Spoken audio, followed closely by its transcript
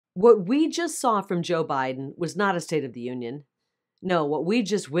What we just saw from Joe Biden was not a State of the Union. No, what we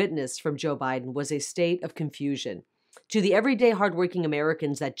just witnessed from Joe Biden was a state of confusion. To the everyday hardworking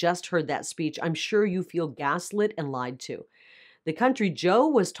Americans that just heard that speech, I'm sure you feel gaslit and lied to. The country Joe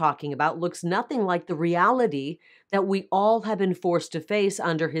was talking about looks nothing like the reality that we all have been forced to face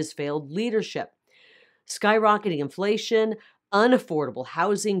under his failed leadership. Skyrocketing inflation, unaffordable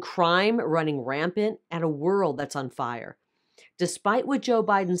housing, crime running rampant, and a world that's on fire. Despite what Joe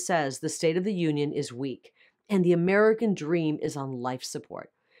Biden says, the State of the Union is weak, and the American dream is on life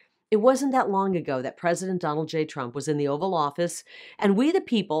support. It wasn't that long ago that President Donald J. Trump was in the Oval Office, and we, the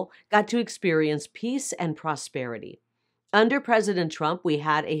people, got to experience peace and prosperity. Under President Trump, we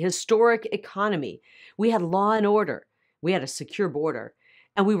had a historic economy. We had law and order. We had a secure border.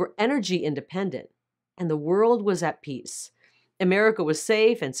 And we were energy independent. And the world was at peace. America was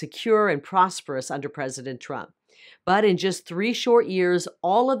safe and secure and prosperous under President Trump. But in just 3 short years,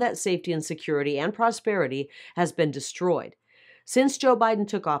 all of that safety and security and prosperity has been destroyed. Since Joe Biden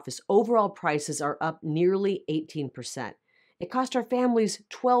took office, overall prices are up nearly 18%. It cost our families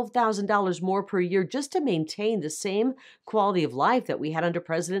 $12,000 more per year just to maintain the same quality of life that we had under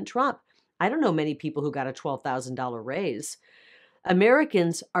President Trump. I don't know many people who got a $12,000 raise.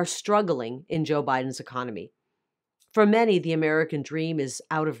 Americans are struggling in Joe Biden's economy. For many, the American dream is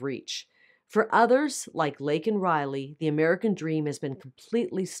out of reach. For others, like Lake and Riley, the American dream has been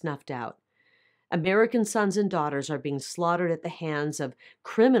completely snuffed out. American sons and daughters are being slaughtered at the hands of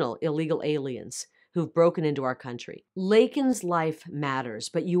criminal illegal aliens who've broken into our country. Lakin's life matters,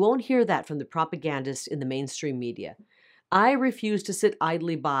 but you won't hear that from the propagandists in the mainstream media. I refuse to sit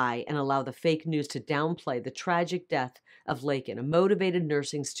idly by and allow the fake news to downplay the tragic death of Lakin, a motivated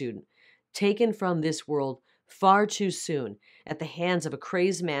nursing student, taken from this world far too soon at the hands of a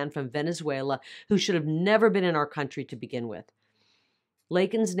crazed man from Venezuela who should have never been in our country to begin with.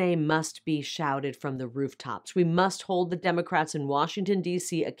 Lakin's name must be shouted from the rooftops. We must hold the Democrats in Washington,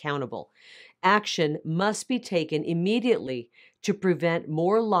 D.C. accountable. Action must be taken immediately to prevent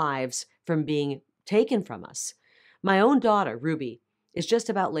more lives from being taken from us. My own daughter, Ruby, is just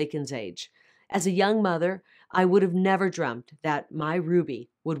about Lakin's age. As a young mother, I would have never dreamt that my Ruby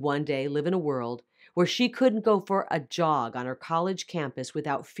would one day live in a world where she couldn't go for a jog on her college campus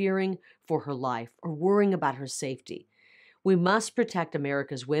without fearing for her life or worrying about her safety. We must protect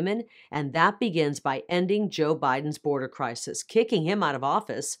America's women, and that begins by ending Joe Biden's border crisis, kicking him out of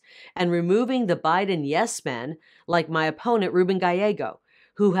office, and removing the Biden yes men like my opponent, Ruben Gallego,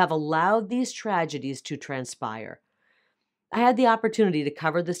 who have allowed these tragedies to transpire. I had the opportunity to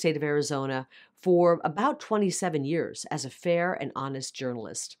cover the state of Arizona for about 27 years as a fair and honest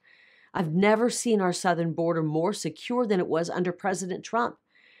journalist. I've never seen our southern border more secure than it was under President Trump,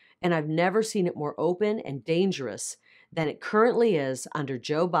 and I've never seen it more open and dangerous than it currently is under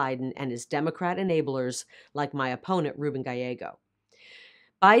Joe Biden and his Democrat enablers like my opponent, Ruben Gallego.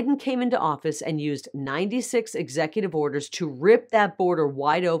 Biden came into office and used 96 executive orders to rip that border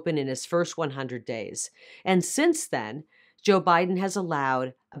wide open in his first 100 days. And since then, Joe Biden has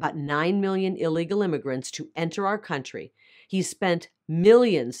allowed about 9 million illegal immigrants to enter our country. He's spent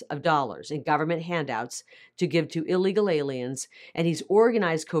millions of dollars in government handouts to give to illegal aliens, and he's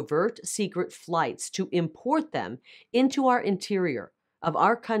organized covert secret flights to import them into our interior of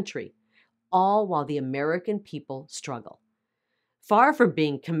our country, all while the American people struggle. Far from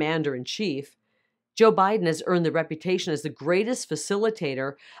being commander-in-chief, Joe Biden has earned the reputation as the greatest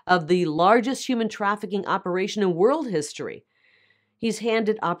facilitator of the largest human trafficking operation in world history. He's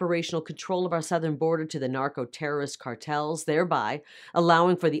handed operational control of our southern border to the narco-terrorist cartels, thereby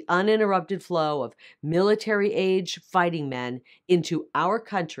allowing for the uninterrupted flow of military-age fighting men into our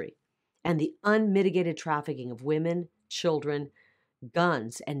country and the unmitigated trafficking of women, children,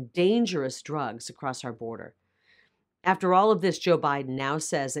 guns, and dangerous drugs across our border. After all of this, Joe Biden now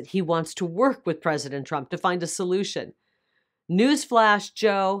says that he wants to work with President Trump to find a solution. Newsflash,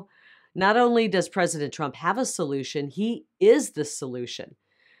 Joe. Not only does President Trump have a solution, he is the solution.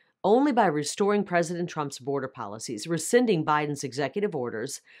 Only by restoring President Trump's border policies, rescinding Biden's executive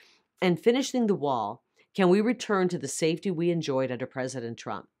orders, and finishing the wall can we return to the safety we enjoyed under President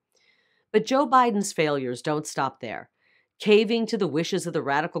Trump. But Joe Biden's failures don't stop there. Caving to the wishes of the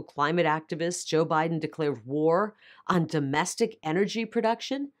radical climate activists, Joe Biden declared war on domestic energy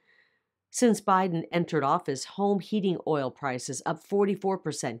production. Since Biden entered office, home heating oil prices up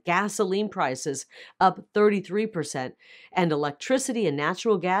 44%, gasoline prices up 33%, and electricity and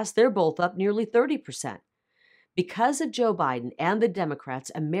natural gas, they're both up nearly 30%. Because of Joe Biden and the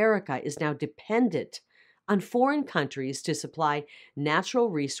Democrats, America is now dependent on foreign countries to supply natural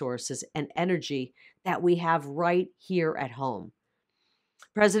resources and energy that we have right here at home.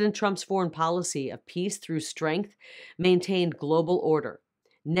 President Trump's foreign policy of peace through strength maintained global order.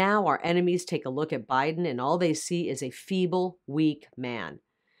 Now our enemies take a look at Biden and all they see is a feeble, weak man.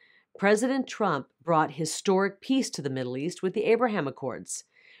 President Trump brought historic peace to the Middle East with the Abraham Accords.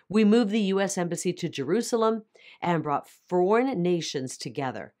 We moved the U.S. Embassy to Jerusalem and brought foreign nations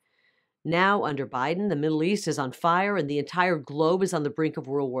together. Now, under Biden, the Middle East is on fire and the entire globe is on the brink of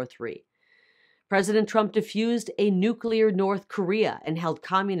World War III. President Trump diffused a nuclear North Korea and held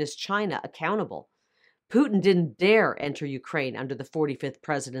communist China accountable. Putin didn't dare enter Ukraine under the 45th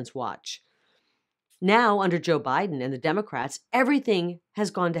president's watch. Now, under Joe Biden and the Democrats, everything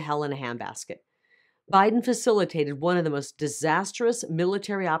has gone to hell in a handbasket. Biden facilitated one of the most disastrous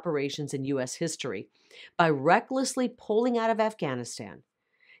military operations in U.S. history by recklessly pulling out of Afghanistan.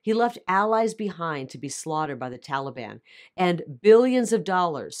 He left allies behind to be slaughtered by the Taliban and billions of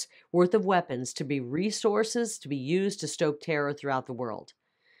dollars worth of weapons to be resources to be used to stoke terror throughout the world.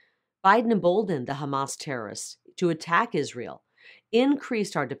 Biden emboldened the Hamas terrorists to attack Israel,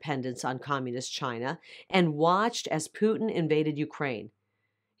 increased our dependence on communist China, and watched as Putin invaded Ukraine.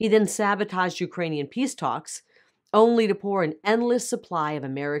 He then sabotaged Ukrainian peace talks, only to pour an endless supply of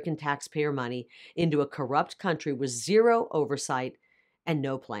American taxpayer money into a corrupt country with zero oversight and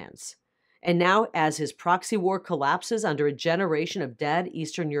no plans. And now, as his proxy war collapses under a generation of dead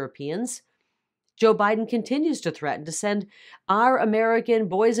Eastern Europeans, Joe Biden continues to threaten to send our American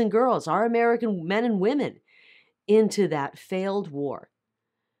boys and girls, our American men and women, into that failed war.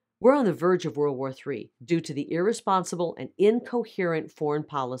 We're on the verge of World War III due to the irresponsible and incoherent foreign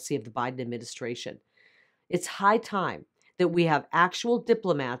policy of the Biden administration. It's high time that we have actual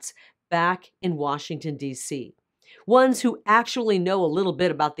diplomats back in Washington, D.C., ones who actually know a little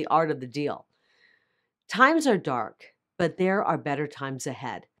bit about the art of the deal. Times are dark, but there are better times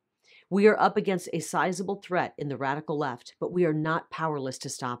ahead. We are up against a sizable threat in the radical left, but we are not powerless to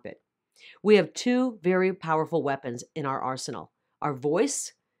stop it. We have two very powerful weapons in our arsenal, our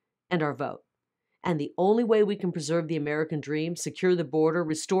voice and our vote. And the only way we can preserve the American dream, secure the border,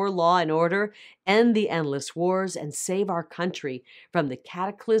 restore law and order, end the endless wars, and save our country from the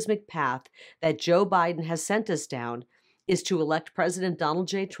cataclysmic path that Joe Biden has sent us down is to elect President Donald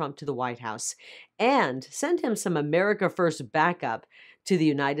J. Trump to the White House and send him some America First backup to the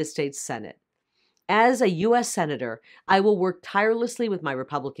United States Senate. As a U.S. Senator, I will work tirelessly with my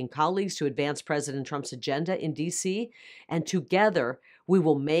Republican colleagues to advance President Trump's agenda in D.C., and together we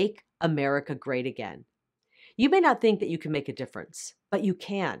will make America great again. You may not think that you can make a difference, but you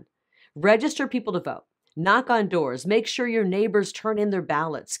can. Register people to vote. Knock on doors. Make sure your neighbors turn in their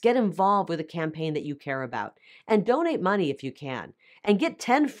ballots. Get involved with a campaign that you care about. And donate money if you can. And get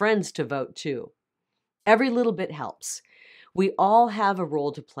 10 friends to vote too. Every little bit helps. We all have a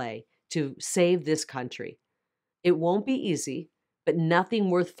role to play to save this country. It won't be easy, but nothing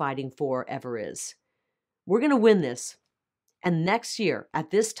worth fighting for ever is. We're going to win this. And next year,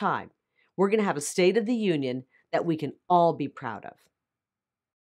 at this time, we're going to have a State of the Union that we can all be proud of.